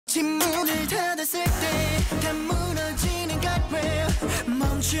문을 닫았을 때 다 무너지는 guardrail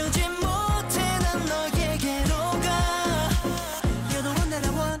멈추지 못해 난 너에게로 가 You're the one that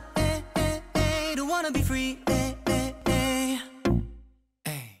I want Don't wanna be free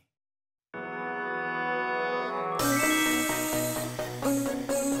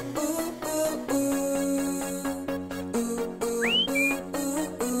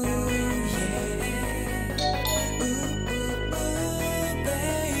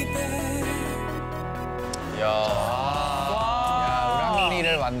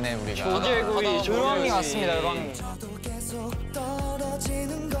을 왔네 우리가. 조개구이 조랑이 왔습니다. 조랑이.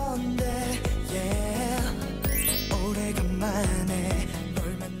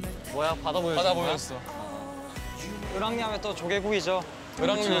 뭐야 바다 보였어? 바다 보였어. 을왕리 하면 또 조개구이죠.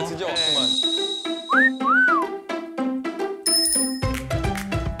 을왕리를 드디어 왔구만.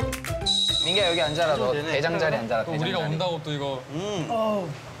 민기야 여기 앉아라. 너 대장 자리 앉아라. 또 우리가 온다고 또 이거.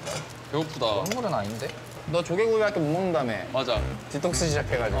 배고프다. 선물은 아닌데? 너 조개구이밖에 못 먹는다며. 맞아. 디톡스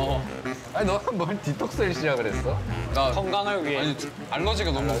시작해가지고. 아니 너가 뭘 디톡스를 시작을 했어? 나 건강을 위해. 아니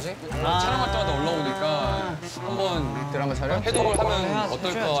알러지가 너무 촬영할 때마다 올라오니까 한번 드라마 촬영? 해독을 하면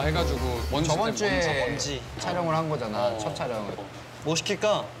어떨까 해가지고 먼지 저번 주에 먼지. 촬영을 한 거잖아. 첫 촬영을. 뭐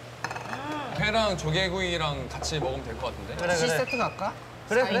시킬까? 회랑 조개구이랑 같이 먹으면 될 것 같은데? 그래. C세트 갈까?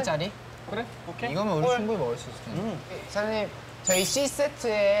 그래, 4인짜리? 그래? 오케이. 이거면 우리 충분히 먹을 수 있을 텐데. 사장님, 저희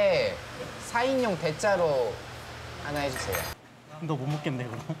C세트에 4인용 대짜로 하나 해주세요. 너 못 먹겠네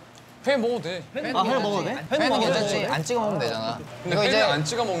그럼. 회 먹어도 돼. 회 먹어도 돼? 회는 괜찮지. 안 찍어 먹으면 되잖아. 근데 이거 회를 이제 안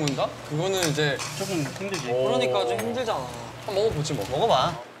찍어 먹는다? 그거는 이제 조금 힘들지. 그러니까 좀 힘들잖아. 한번 먹어보지 뭐.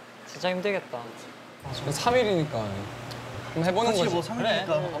 먹어봐. 진짜 힘들겠다. 3일이니까 한번 해보는 거지. 뭐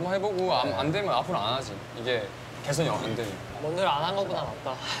 3일이니까. 한번 해보고 안 되면 앞으로 안 하지. 이게 개선이 안 되니까. 오늘 안 한 거보다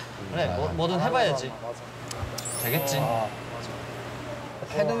낫다. 그래, 뭐든 해봐야지. 되겠지.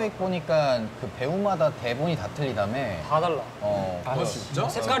 헤드윅 보니까 그 배우마다 대본이 다 틀리다며. 다 달라. 아 진짜?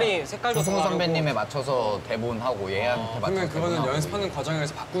 색깔도 조승우 다르고. 선배님에 맞춰서 대본하고 얘한테 맞춰서 그러면 그거는 대본하고. 연습하는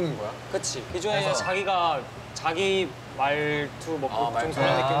과정에서 바꾸는 거야? 그치. 기존에 그래서- 자기가 자기 말투 뭐 좀 말투.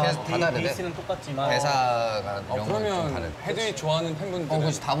 그런 느낌. 그래서 다 다르대. 베이스는 똑같지만 대사가 이런 거좀 그러면 다르대. 헤드윅 좋아하는 팬분들은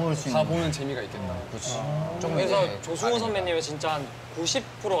그렇지. 다 볼 수 있는. 다 보는 재미가 있겠다. 그렇지. 좀 그래서 이제 조승우 다르니까. 선배님은 진짜 한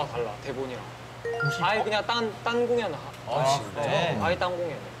 90%가 달라 대본이랑. 아예 그냥 딴 공연. 아 진짜? 네, 아예 딴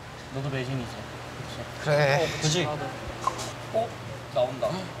공연. 너도 매진이지. 그래. 그치. 나온다.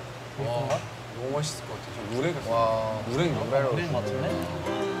 와 너무 맛있을 것 같아. 저 물회 같아. 와. 물회인가? 노래로. 그래 맞네.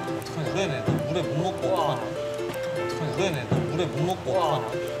 어떡하냐? 물에네. 너 물에 못 먹고 와. 어떡하냐. 물에네. 너 물에 못 먹고 와.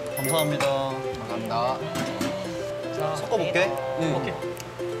 어떡하냐. 감사합니다. 감사합니다. 자, 섞어볼게. 응. 오케이.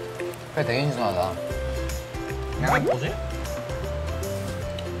 그래 되게 신선하다. 그냥 뭐지?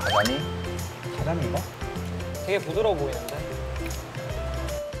 가자미? 가자미인가? 되게 부드러워 보이는데.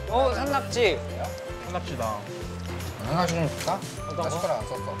 산낙지. 한납시다. 생각시 좀 줄까? 어떤 나 거? 숟가락 안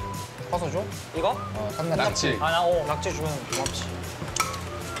썼어. 퍼서 줘? 이거? 산낙지. 낙지. 낙지 주면 고맙지.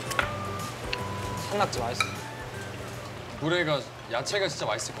 산낙지 맛있어. 물회가 야채가 진짜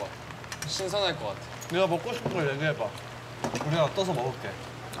맛있을 것 같아. 신선할 것 같아. 네가 먹고 싶은 걸 얘기해봐. 우리가 떠서 먹을게.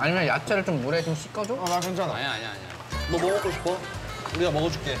 아니면 야채를 좀 물에 좀 씻어줘? 나 괜찮아. 아니야. 너 뭐 먹고 싶어? 우리가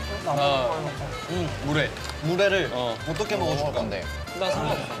먹어줄게. 나 응. 물회. 물회를 어. 어떻게 먹을 먹어줄 건데. 나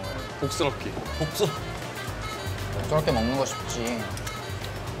상관없어. 복스럽게. 복수. 저렇게 먹는 거 쉽지.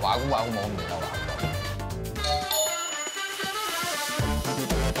 와구 먹으면 되나, 와구.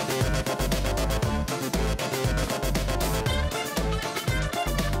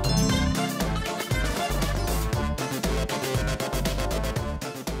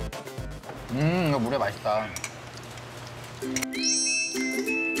 이거 물에 맛있다.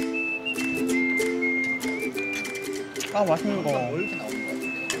 아 맛있는 거. 이렇게 나오는 거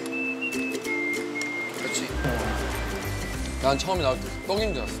같은데? 그렇지. 난 처음에 나올 때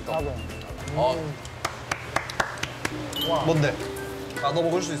떡인 줄 알았어. 떡. 나도. 뭔데? 아 너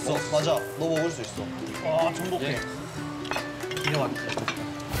먹을 수 있어. 맞아. 너 먹을 수 있어. 와 전복회. 예. 이게 맞지.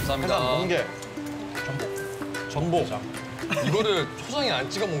 감사합니다. 해산 멍게. 전복. 이거를 초장에 안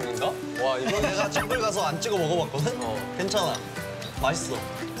찍어 먹는다? 와 이거 내가 집을 가서 안 찍어 먹어봤거든? 괜찮아. 맛있어.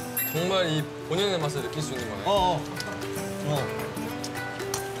 정말 이 본연의 맛을 느낄 수 있는 거네.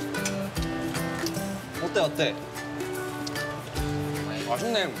 어때?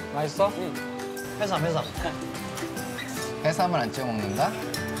 맛있네. 맛있어? 응. 해삼. 해삼을 안 찍어 먹는다?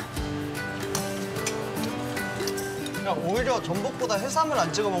 그냥 오히려 전복보다 해삼을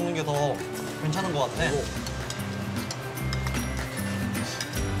안 찍어 먹는 게 더 괜찮은 것 같아.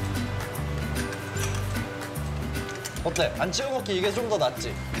 어때? 안 찍어 먹기 이게 좀 더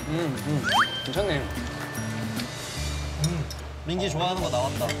낫지? 괜찮네. 민기 좋아하는 거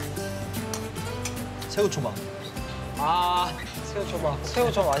나왔다. 새우초밥. 아, 새우초밥.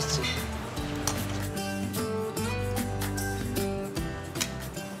 새우초밥 맛있지.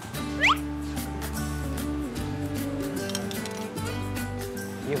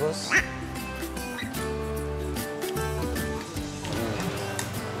 이거스.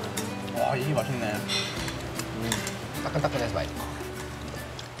 와, 이게 맛있네. 따끈따끈해서 맛있어.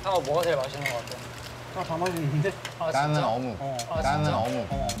 형아 뭐가 제일 맛있는 것 같아? 다 맛있는데? 아, 나는 진짜? 어묵. 아, 나는 진짜? 어묵.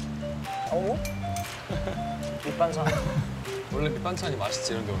 어묵? 밑반찬. 원래 밑반찬이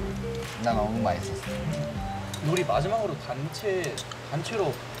맛있지 이런데 원래. 난 어묵 맛있었어. 우리 마지막으로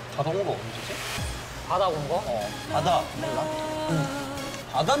단체로 바다 온 거 언제지? 바다 온 거? 바다. 몰라?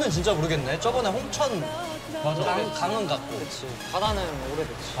 바다는 진짜 모르겠네. 저번에 홍천 강은 갔고. 그치. 바다는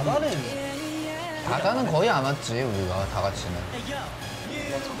오래됐지. 바다는 거의 안 왔지, 우리가 다 같이는.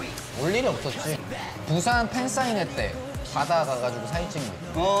 올 일이 없었지. 부산 팬사인회 때 바다 가가지고 사진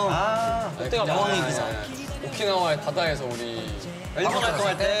찍는 거. 그때가 공항이 바다야. 오키나와의 바다에서 우리 앨범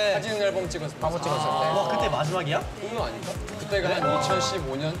활동할 때. 사진 앨범 찍었을 때. 바보 찍었을 때. 와, 그때 마지막이야? 그거 아닌가? 그때가 한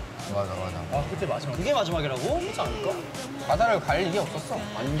 2015년? 맞아. 아, 그때 마지막. 그게 마지막이라고? 그렇지 않을까? 바다를 갈 일이 없었어.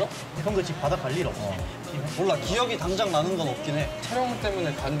 아닌가? 형 그 집 바다 갈 일 없어. 몰라, 기억이 당장 나는 건 없긴 해. 촬영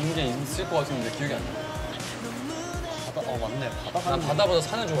때문에 간 게 있을 것 같은데 기억이 안 나. 바다, 맞네. 바다 난 가는 바다보다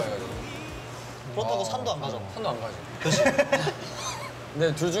산을 좋아해가지고. 그렇다고 산도 안 가잖아. 산도 안 가지.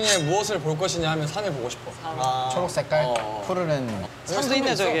 근데 둘 중에 무엇을 볼 것이냐 하면 산을 보고 싶어. 초록 색깔, 어. 푸르른. 산도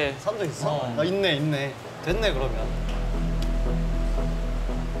있네, 저게. 산도 있어? 아, 있네. 됐네, 그러면.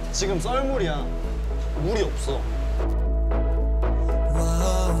 지금 썰물이야. 물이 없어.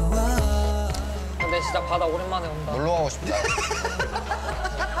 근데 진짜 바다 오랜만에 온다. 놀러 가고 싶다.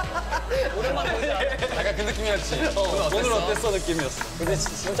 오랜만에 오지 않아? 약간 그 느낌이었지. 오늘 어땠어 느낌이었어. 근데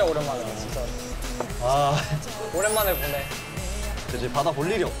진짜 오랜만에 와, 진짜. 아, 오랜만에 보네. 그지 바다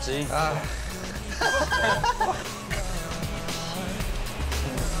볼 일이 없지.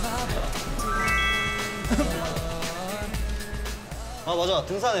 아 맞아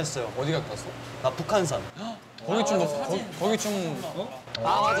등산했어요. 어디 갔다 왔어? 나 북한산. 거기 좀 거기 좀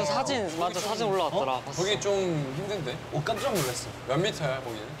아, 맞아. 사진 올라왔더라. 봤어. 거기 좀 힘든데? 깜짝 놀랐어. 몇 미터야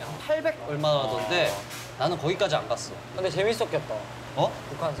거기는? 800 얼마라던데 나는 거기까지 안 갔어. 근데 재밌었겠다. 어?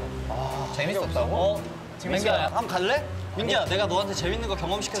 북한산. 재밌었다고? 민기야 한번 갈래? 민기야 내가 너한테 재밌는 거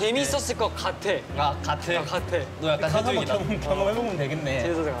경험시켜줄게. 재밌었을 것 같아. 아 같아. 나 같아. 너 약간 해두이다. 경험해보면 되겠네.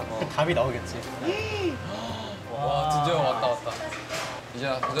 재밌었을 것 같아. 답이 나오겠지. 와 드디어 왔다. 이제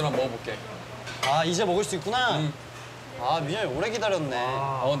제대로 한번 먹어볼게. 아 이제 먹을 수 있구나. 응. 아 민현이 오래 기다렸네.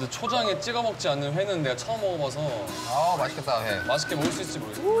 아 근데 초장에 찍어 먹지 않는 회는 내가 처음 먹어봐서 아, 맛있겠다, 회. 맛있게 먹을 수 있을지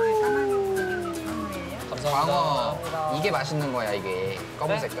모르겠어. 감사합니다. 광어. 이게 맛있는 거야, 이게.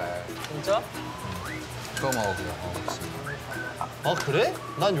 검은 그래? 색깔. 진짜? 그거 먹어, 그거. 그치. 아 그래?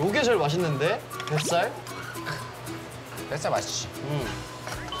 난 요게 제일 맛있는데 뱃살. 뱃살 맛있지. 응.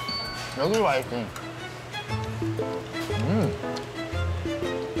 여기도 맛있지.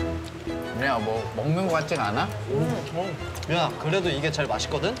 그냥 뭐 먹는 거 같진 않아? 야 그래도 이게 제일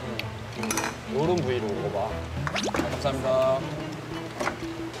맛있거든. 요런 부위로 먹어봐. 감사합니다.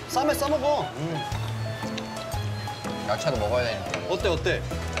 쌈에 싸 먹어. 야채도 먹어야 되니까. 어때?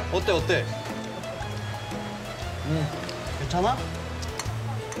 괜찮아?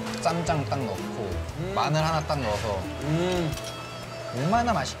 쌈장 딱 넣고 마늘 하나 딱 넣어서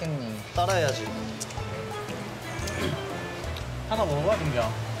얼마나 맛있겠니? 따라해야지. 하나 먹어봐,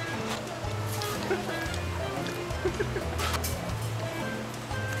 민기야.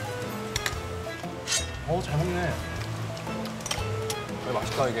 잘 먹네. 되게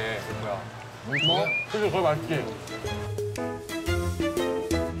맛있다 이게. 뭐야? 뭐? 그래, 그거 맛있지?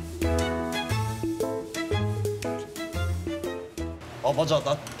 아 맞아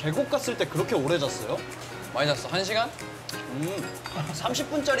나 계곡 갔을 때 그렇게 오래 잤어요? 많이 잤어? 1시간?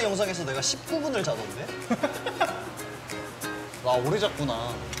 30분짜리 영상에서 내가 19분을 자던데? 나 오래 잤구나.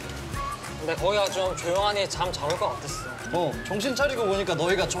 근데 거기가 좀 조용하니 잠 잘 올 것 같았어. 정신 차리고 보니까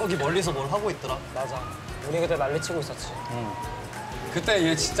너희가 저기 멀리서 뭘 하고 있더라. 맞아. 우리 그때 난리치고 있었지. 그때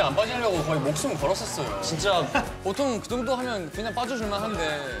얘 진짜 안 빠지려고 거의 목숨 걸었었어요. 진짜 보통 그 정도 하면 그냥 빠져줄만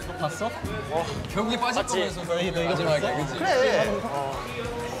한데 봤어? 결국에 빠질 맞지? 거면서 너 이거 마지막에 그치? 그래.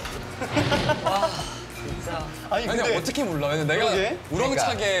 진짜. 아니 아니 근데 어떻게 몰라? 근데 내가 그러게.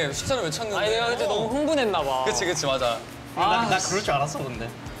 우렁차게 숫자를 외쳤는데 아니, 내가 그때 너무 흥분했나 봐. 그치 맞아. 나 그럴 줄 알았어, 근데.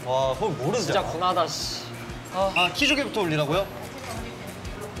 와 그걸 모르지. 진짜 군하다, 씨. 키조개부터 올리라고요?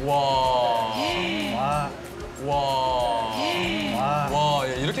 와. 와. 와,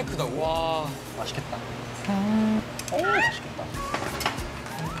 얘 이렇게 크다고? 와. 맛있겠다.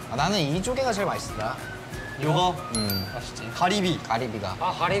 나는 이 조개가 제일 맛있더라. 요거 맛있지. 가리비. 가리비가.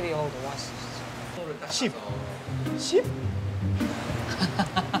 아 가리비 너무 맛있어. 10. 10?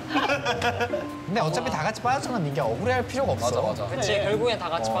 근데 어차피 다 같이 빠졌잖아. 민기야. 억울해할 필요가 없어. 맞아. 그치 결국엔 다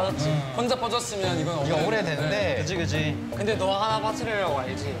같이 빠졌지. 혼자 빠졌으면 이건 이게 억울해야 되는데. 그지 그지. 근데 너 하나 빠뜨리려고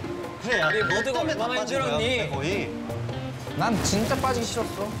알지? 그래 야, 우리 너 모두가 때문에 다 얼마나 빠진 거야, 힘들었니? 근데 거의. 난 진짜 빠지기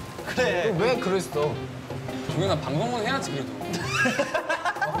싫었어. 그래. 왜 그랬어? 종현아 방송은 해야지 그래도.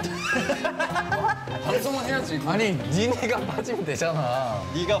 방송은 해야지. 아니 니네가 빠지면 되잖아.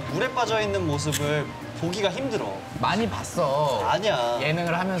 네가 물에 빠져 있는 모습을 보기가 힘들어. 많이 봤어. 아니야.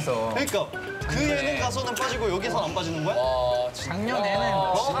 예능을 하면서. 그러니까 그 예능 가서는 빠지고 여기서 안 빠지는 거야? 와 진짜. 작년에는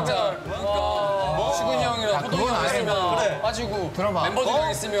진짜 그러니까 수근이 형이랑 호동이 그건 형 아니야. 있으면 그래. 빠지고 들어봐. 멤버들이랑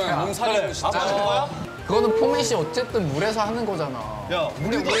어? 있으면 야, 몸 사리고 그래. 진짜. 안 빠지는 거야? 그거는 포맷이 어쨌든 물에서 하는 거잖아. 야,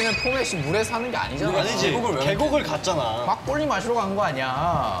 근데 우리는 포맷이 물에서 하는 게 아니잖아. 아니지. 계곡을 왜 계곡을 갔잖아. 막걸리 마시러 간 거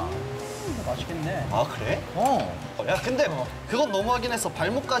아니야. 맛있겠네. 아 그래? 어. 야 근데 그건 너무하긴 했어.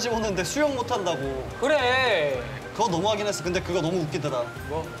 발목까지 오는데 수영 못 한다고. 그래. 그거 너무하긴 했어. 근데 그거 너무 웃기더라.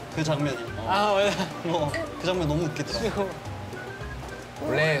 뭐? 그 장면이. 아 왜? 그 장면 너무 웃기더라.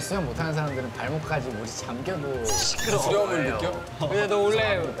 원래 수영 못하는 사람들은 발목까지 물이 잠겨도 두려움을 느껴? 근데 너 원래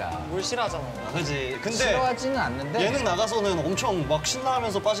죄송합니다. 물 싫어하잖아. 아, 그지. 근데 싫어하지는 않는데 예능 나가서는 엄청 막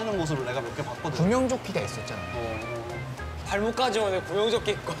신나하면서 빠지는 모습을 내가 몇 개 봤거든. 구명조끼가 있었잖아. 발목까지 오늘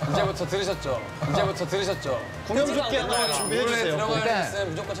구명조끼 입고. 이제부터 들으셨죠? 이제부터 들으셨죠? 구명조끼 하나 준비해 물에 주세요. 들어갈 일 일단- 있으면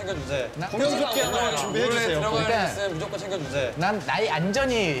무조건 챙겨주세요. 네. 구명조끼 하나 준비해 물에 주세요. 들어갈 일 일단- 있으면 무조건 챙겨주세요. 난 나의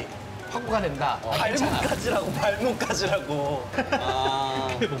안전이 확보가 된다. 발목까지라고 발목까지라고. 아.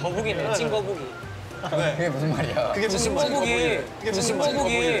 거북이네. 찐거북이. 왜? 그게 무슨 말이야? 그게 무슨 말이야? 거북이. 그게 무슨 말이야?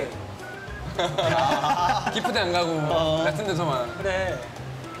 거북이. 기프대 안 가고 같은 데서만. 그래.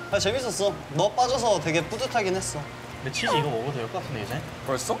 아 재밌었어. 너 빠져서 되게 뿌듯하긴 했어. 근데 치즈 이거 먹어도 될 것 같은데 이제?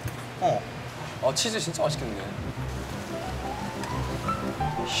 벌써? 어. 아 치즈 진짜 맛있겠네.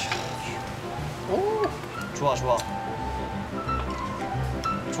 좋아 좋아.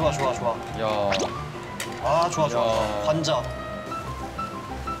 좋아 좋아 좋아. 야. 아 좋아 좋아. 야. 관자.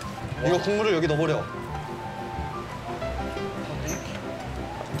 이거 국물을 여기 넣어버려.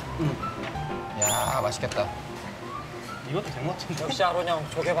 야 맛있겠다. 이것도 된 것 같은데? 역시 아론 형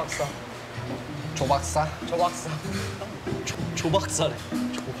조개 박사. 조박사. 조 박사. 조박사래.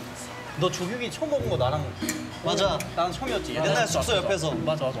 너 조육이 처음 먹은 거 나랑 맞아. 나는 처음이었지. 옛날 숙소 옆에서.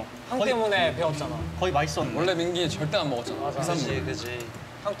 맞아. 형 때문에 배웠잖아. 거의 맛있었는데. 원래 민기 절대 안 먹었잖아. 맞아. 해산물. 그지.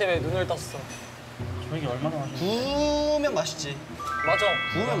 형 때문에 눈을 떴어. 조육이 얼마나 맛있는지. 구우면 맛있지. 맞아.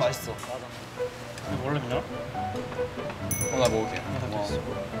 구우면 맛있어. 맞아. 이거 원래 그냥? 나 먹을게. 고마워.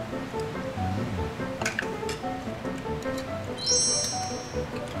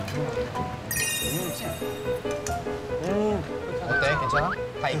 어때? 괜찮아?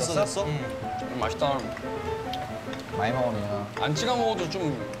 다 됐어 익었어? 됐어? 맛있다. 많이 먹으면. 안 찍어 먹어도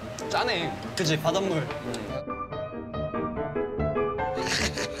좀 짜네. 그지 바닷물.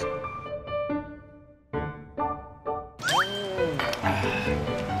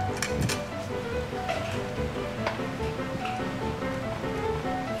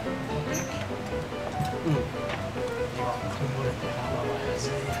 국물을 내가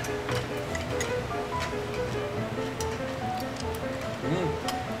먹어야지.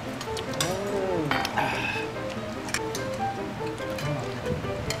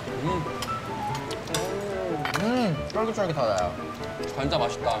 쫄깃쫄깃하다. 관자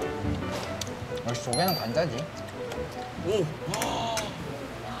맛있다. 역시 조개는 관자지. 오.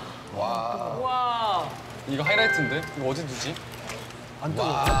 와. 우와. 이거 하이라이트인데? 이거 어디 두지? 안 뜨거.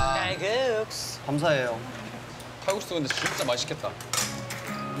 와. 딸국수. 감사해요. 칼국수 근데 진짜 맛있겠다.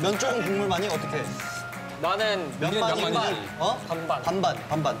 면 조금 국물 많이 어떻게? 나는 면 우리는 많이 면만이지. 어? 반반.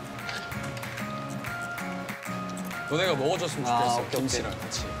 반반. 너네가 먹어줬으면 아, 좋겠어. 오케이, 김치랑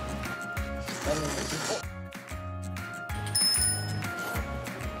같이.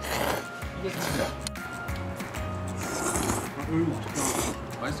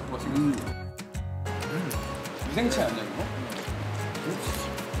 맛있을 것 같아. 유생채 아니야 이거?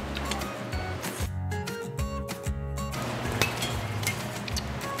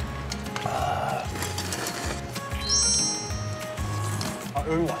 아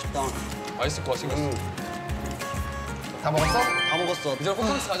여기 맛있다. 맛있을 것 같아 생겼어. 다 먹었어? 다 먹었어. 이제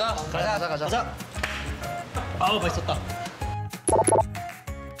호캉스 가자. 가자. 가자. 아우 맛있었다.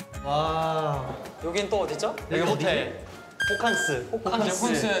 와. 여긴 또 어디죠? 여기 호텔. 호캉스. 이제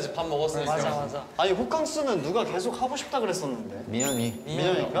호캉스 해야지 밥 먹었으니까. 맞아. 아니 호캉스는 누가 계속 하고 싶다 그랬었는데. 민현이.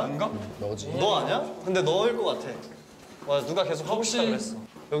 민현인가? 뭔가? 너지. 너 아니야? 근데 너일 것 같아. 와 누가 계속 하고 혹시- 싶다 그랬어.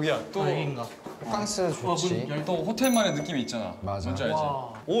 여기야. 또, 여기인가? 호캉스 좋지. 또 호텔만의 느낌이 있잖아. 맞아. 뭔지 알지?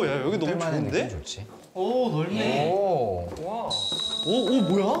 와. 오 야 여기 너무 호텔만의 느낌 좋은데? 좋지. 오 넓네. 오. 와. 오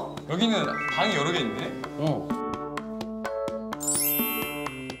뭐야? 여기는 방이 여러 개 있네. 어.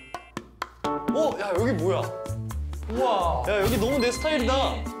 야 여기 뭐야? 우와. 야 여기 너무 내 스타일이다.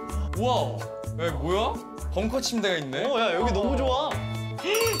 우와. 야 뭐야? 벙커 침대가 있네. 야 여기 너무 좋아.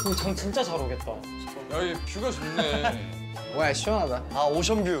 이거 장 진짜 잘 오겠다. 야 여기 뷰가 좋네. 와 시원하다. 아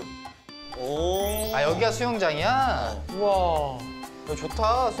오션뷰. 오. 아 여기가 수영장이야? 우와. 야,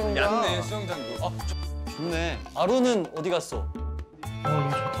 좋다 수영장. 얇네 수영장도. 아, 좋네. 아루는 어디 갔어? 와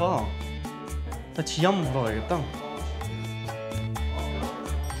이거 좋다. 나 지하 한번 보러 가야겠다.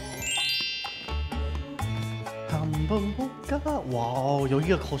 한번 볼까? 와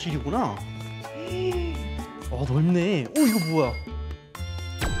여기가 거실이구나. 와 넓네. 오 이거 뭐야?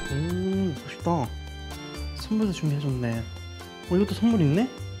 멋있다. 선물도 준비해줬네. 이것도 선물 있네?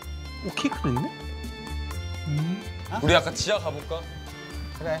 케이크도 있네? 우리 아까 지하 가볼까?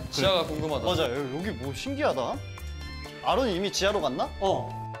 그래. 지하가 궁금하다. 맞아 여기 뭐 신기하다. 아루는 이미 지하로 갔나?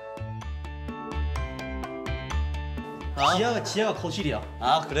 지하가 거실이야.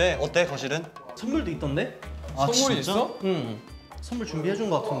 아 그래. 어때 거실은? 선물도 있던데? 선물이 진짜? 있어? 응. 선물 준비해준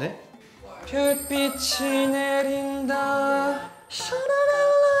것 같은데? 별빛이 내린다.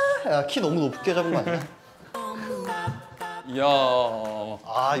 야 키 너무 높게 잡은 거 아니야? 이야.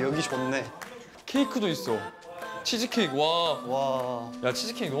 아 여기 좋네. 케이크도 있어. 치즈케이크 와. 와. 야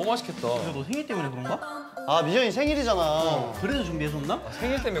치즈케이크 너무 맛있겠다. 이거 너 생일 때문에 그런가? 아 민현이 생일이잖아. 그래서 준비해줬나?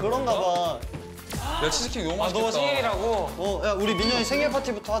 생일 때문에 그런가 봐. 야 치즈케이크 너무 아, 맛있겠다. 너 생일이라고? 야 우리 민현이 생일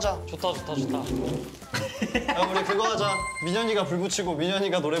파티부터 하자. 좋다, 좋다, 좋다. 야 우리 그거 하자. 민현이가 불 붙이고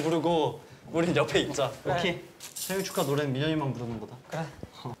민현이가 노래 부르고 우린 옆에 있자. 오케이. 생일 축하 노래는 민현이만 부르는 거다. 그래.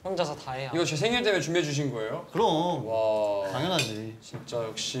 혼자서 다 해야. 이거 제 생일 때문에 준비해 주신 거예요? 그럼. 와. 당연하지. 진짜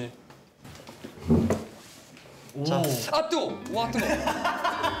역시. 자. 아 뜨거. 와 뜨거.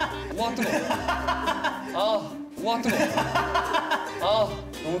 와 뜨거. 아, 와 뜨거. 아,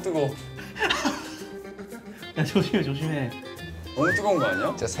 너무 뜨거. 야 조심해 조심해. 너무 뜨거운 거 아니야?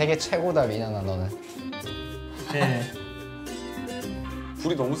 진짜 세계 최고다 민현아 너는. 네.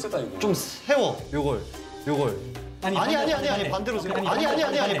 불이 너무 세다 이거. 좀 세워. 요걸. 아니 반대로 세워. 아니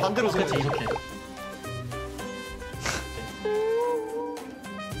반대로 세워. 그렇지 이렇게.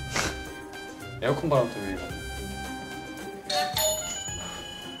 에어컨 바람도 이거.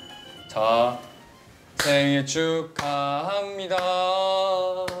 자, 생일 축하합니다.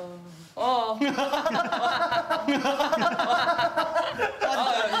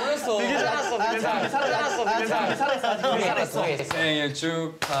 이거였어. 되게 잘했어, 되게 잘했어, 되게 잘했어. 생일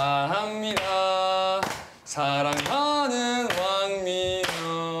축하합니다. 사랑하는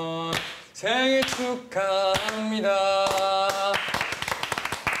왕민현 생일 축하합니다.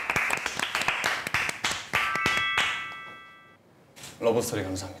 러브스토리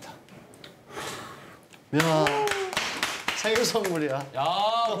감사합니다. 민현아 생일 선물이야. 야,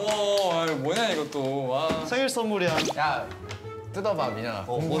 고마워. 아유, 뭐냐 이것도. 와. 생일 선물이야. 야 뜯어봐 민현아.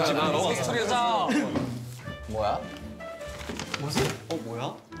 뭔지 나 모르겠어. 러브스토리에서 뭐야?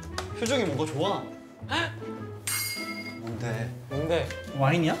 뭐야? 표정이 뭔가 좋아. 뭔데? 뭔데?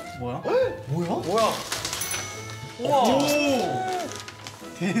 와인이야? 뭐야? 뭐야? 우와.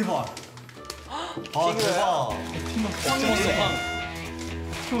 대박. 아 대박. 옵티머스 팡.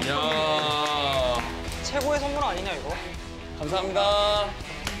 야, 최고의 선물 아니냐, 이거? 감사합니다.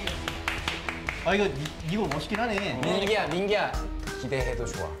 아 이거 멋있긴 하네. 민기야 기대해도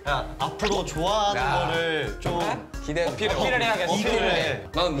좋아. 야 앞으로 좋아하는 야. 거를 좀 기대. 어필을 해야겠어. 어필을 해.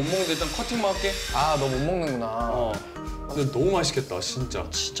 나는 못 먹는데 일단 커팅만 할게. 아 너 못 먹는구나. 근데 너무 맛있겠다, 진짜.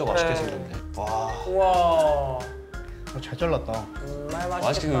 진짜 맛있게 그래. 생겼네. 와. 우와. 잘 잘랐다. 정말 맛있겠다.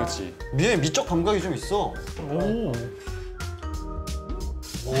 맛있게 생겼지. 민현이 미적 감각이 좀 있어. 오.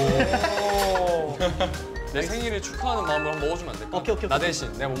 오. 내 생일을 축하하는 마음으로 한번 먹어주면 안 될까? 오케이. 나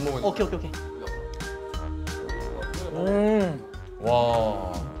대신 내가 못 먹으니까. 오케이.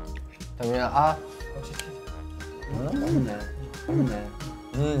 와. 자 민현아 아. 맛있네.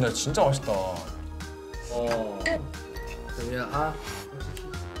 야 진짜 맛있다. 자 민현아 아.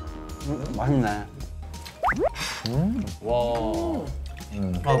 맛있네. 와.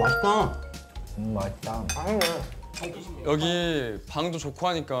 아 맛있다. 맛있다. 여기 방도 좋고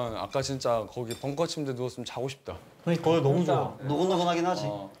하니까 아까 진짜 거기 벙커 침대 누웠으면 자고 싶다. 거기 너무 좋아. 노곤노곤하긴 하지.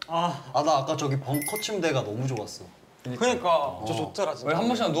 아 나 아까 저기 벙커 침대가 너무 좋았어. 그러니까. 저 좋더라, 진짜. 우리 한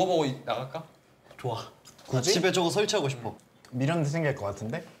번씩 누워보고 나갈까? 좋아. 집에 저거 설치하고 싶어. 미련도 생길 것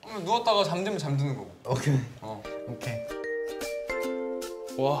같은데? 누웠다가 잠들면 잠드는 거고. 오케이. 어. 오케이.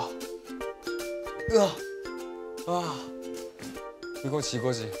 와. 와. 이거지.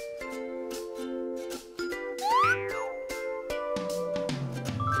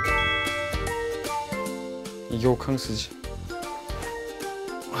 욕항쓰지.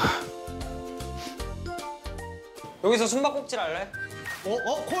 여기서 숨바꼭질 할래? 콜!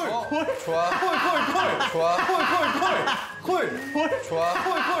 좋아. 좋아. 콜! 좋아.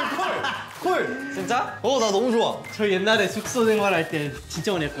 콜! 진짜? 나 너무 좋아. 저 옛날에 숙소 생활할 때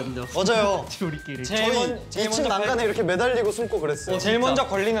진짜 많이 했거든요. 맞아요. 우리끼리. 제일 2층 난간에 이렇게 매달리고 숨고 그랬어요. 제일 먼저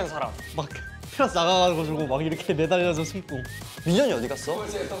걸리는 사람. 막 테라스 나가가지고 막 이렇게 매달려서 숨고. 민현이 어디 갔어?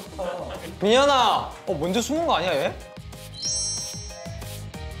 민현아! 먼저 숨은 거 아니야, 얘?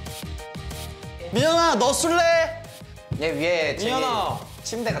 민현아, 너 술래? 얘 위에 민현아!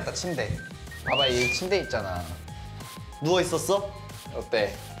 침대 같다, 침대. 봐봐, 이 침대 있잖아. 누워 있었어?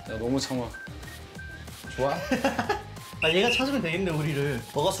 어때? 야 너무 참아. 좋아? 얘가 찾으면 되겠네 우리를.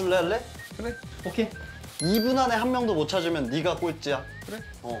 너가 술래 할래? 그래. 오케이. 2분 안에 한 명도 못 찾으면 네가 꼴찌야. 그래.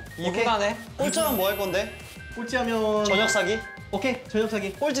 2분 안에? 꼴찌하면 뭐 할 건데? 꼴찌하면 저녁 사기? 오케이 저녁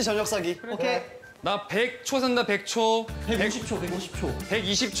사기. 꼴찌 저녁 사기. 오케이. 나 100초 산다 100초. 150초 150초.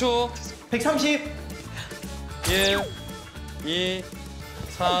 120초. 130. 1, 2,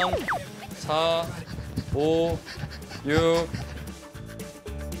 3, 4, 5, 6.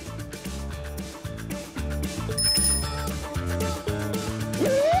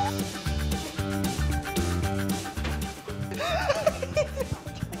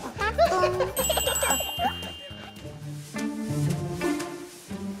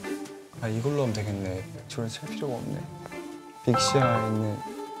 이걸로 하면 되겠네. 저를 찰 필요가 없네. 빅시아에 있는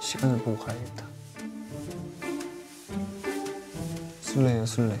시간을 보고 가야겠다. 술래예요,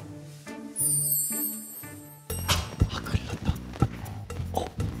 술래.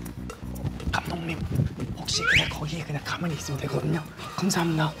 감독님 혹시 그냥 거기에 그냥 가만히 있으면 되거든요.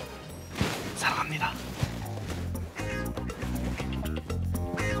 감사합니다. 사랑합니다.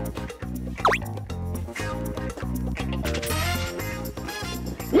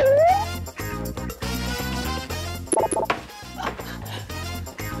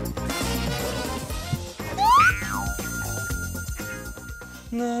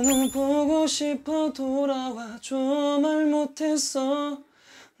 나는 보고 싶어 돌아와줘 말 못했어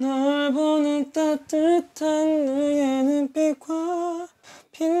널 보는 따뜻한 너의 눈빛과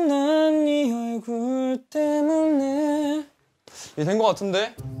빛난 네 얼굴 때문에 이게 된 거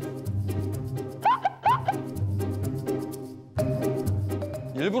같은데?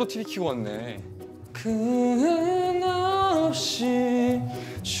 일부러 TV 켜고 왔네. 그 하나 없이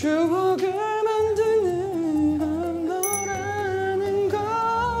추억을 만드는 건 너라는 걸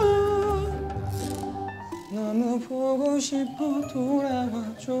너무 보고 싶어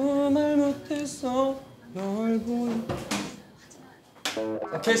돌아와줘 말 못했어 널 보니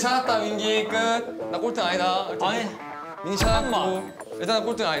오케이, 찾았다, 민기. 끝. 나 꼴등 아니다. 아니 민기 찾았고. 잠깐만. 일단 나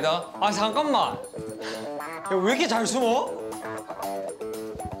꼴등 아니다. 아 잠깐만 야, 왜 이렇게 잘 숨어?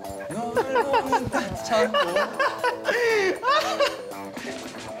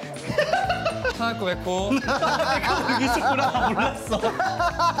 찾았고, 맺고. 여기 있었구나. 몰랐어.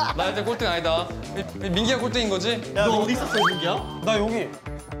 나 일단 꼴등 아니다. 민기가 꼴등인 거지? 너 어디 있었어 민기야? 나 여기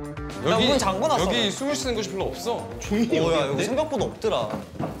나 문 잠궈 놨어. 여기 숨을 쉬는 곳이 별로 없어. 종이 야, 여기 생각보다 없더라.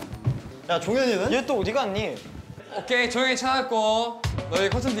 야, 종현이는? 얘 또 어디 갔니? 오케이, 조용히 찾았고. 너 여기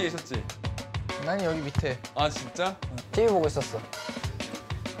커튼 뒤에 있었지? 난 여기 밑에 아, 진짜? TV 보고 있었어.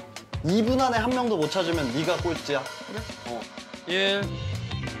 2분 안에 한 명도 못 찾으면 네가 꼴찌야. 1,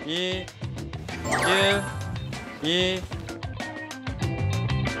 2, 1, 2.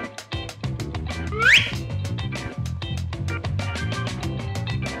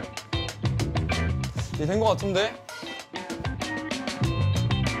 이게 된 거 같은데?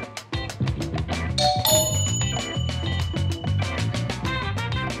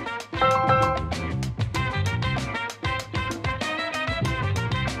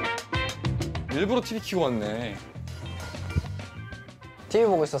 일부러 TV 켜고 왔네. TV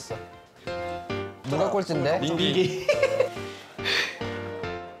보고 있었어. 누가 꼴찌인데? 민기.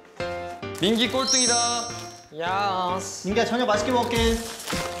 민기 꼴등이다. 야스 민기야 저녁 맛있게 먹을게.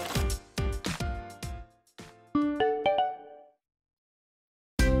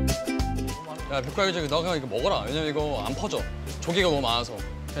 야, 백과기 저기 너 그냥 이거 먹어라. 왜냐면 이거 안 퍼져. 조개가 너무 많아서.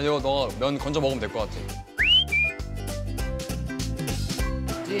 그냥 이거 너가 면 건져 먹으면 될 것 같아.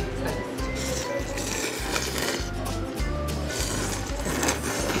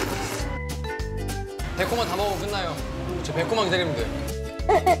 백호만 다 먹으면 끝나요. 저 백호만 기다리면 돼.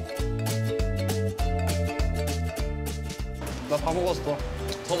 나 다 먹었어.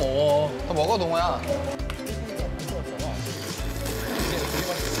 더 먹어. 더 먹어, 동호야.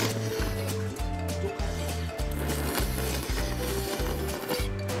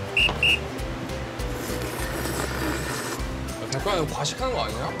 백호야, 이거 과식하는 거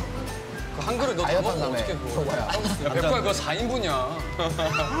아니냐? 그 한 그릇 너 다 다이어트 먹으면 한다며. 어떡해 그거. 그거야. 야, 백호야 그거 4인분이야.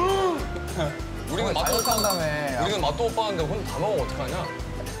 우리는 맛도 다이어트 오빠, 한다며. 우리는 맛도 오빠인데 혼자 다 먹으면 어떡하냐?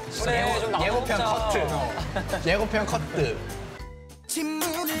 그래 좀 나눠 예고편 먹자. 커트. 예고편 커트.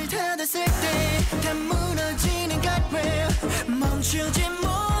 문을 닫았을 때 다 무너지는 guardrail 멈추지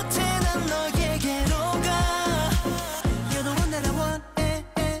못해 난 너에게로 가 You're the one that I want,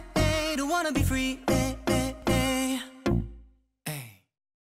 don't wanna be free